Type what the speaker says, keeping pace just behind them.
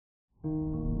Good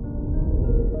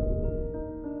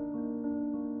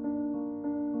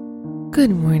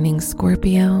morning,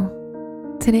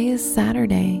 Scorpio. Today is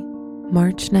Saturday,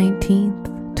 March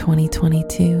 19th,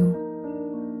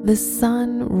 2022. The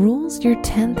sun rules your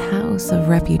 10th house of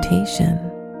reputation.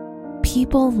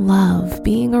 People love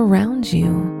being around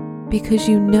you because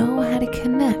you know how to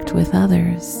connect with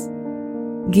others.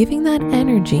 Giving that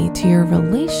energy to your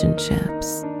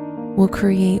relationships will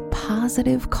create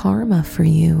positive karma for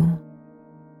you.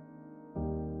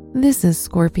 This is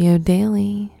Scorpio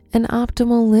Daily, an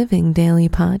optimal living daily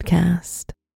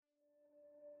podcast.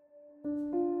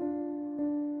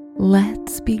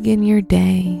 Let's begin your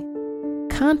day.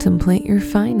 Contemplate your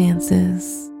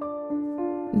finances.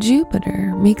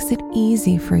 Jupiter makes it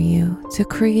easy for you to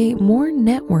create more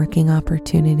networking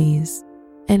opportunities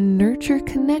and nurture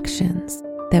connections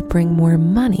that bring more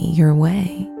money your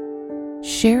way.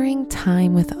 Sharing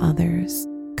time with others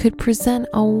could present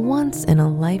a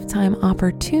once-in-a-lifetime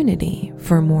opportunity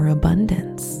for more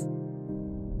abundance.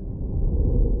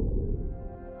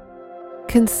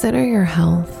 Consider your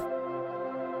health.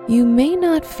 You may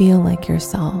not feel like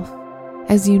yourself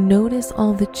as you notice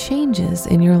all the changes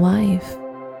in your life.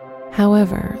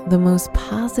 However, the most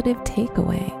positive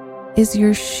takeaway is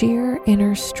your sheer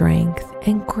inner strength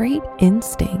and great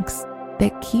instincts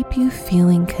that keep you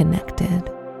feeling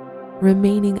connected,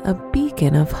 remaining a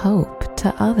beacon of hope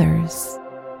to others.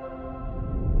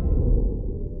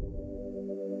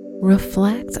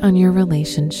 Reflect on your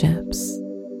relationships.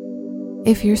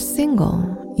 If you're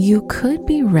single, you could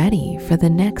be ready for the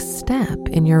next step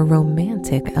in your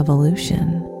romantic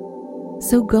evolution.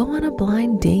 So go on a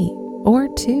blind date or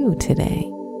two today.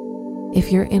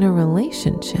 If you're in a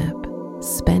relationship,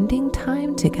 spending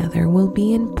time together will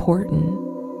be important,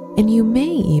 and you may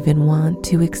even want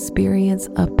to experience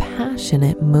a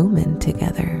passionate moment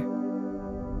together.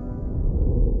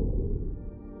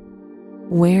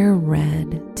 Wear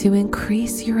red to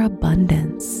increase your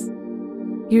abundance.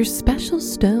 Your special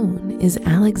stone is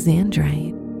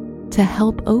alexandrite to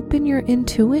help open your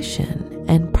intuition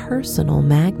and personal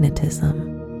magnetism.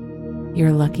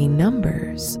 Your lucky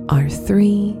numbers are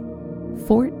 3,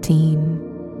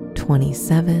 14,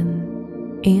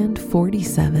 27, and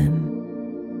 47.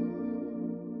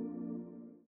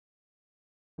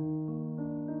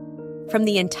 From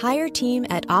the entire team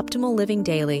at Optimal Living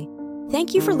Daily,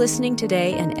 thank you for listening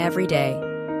today and every day.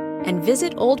 And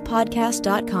visit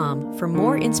oldpodcast.com for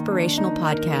more inspirational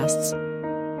podcasts.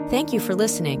 Thank you for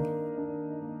listening.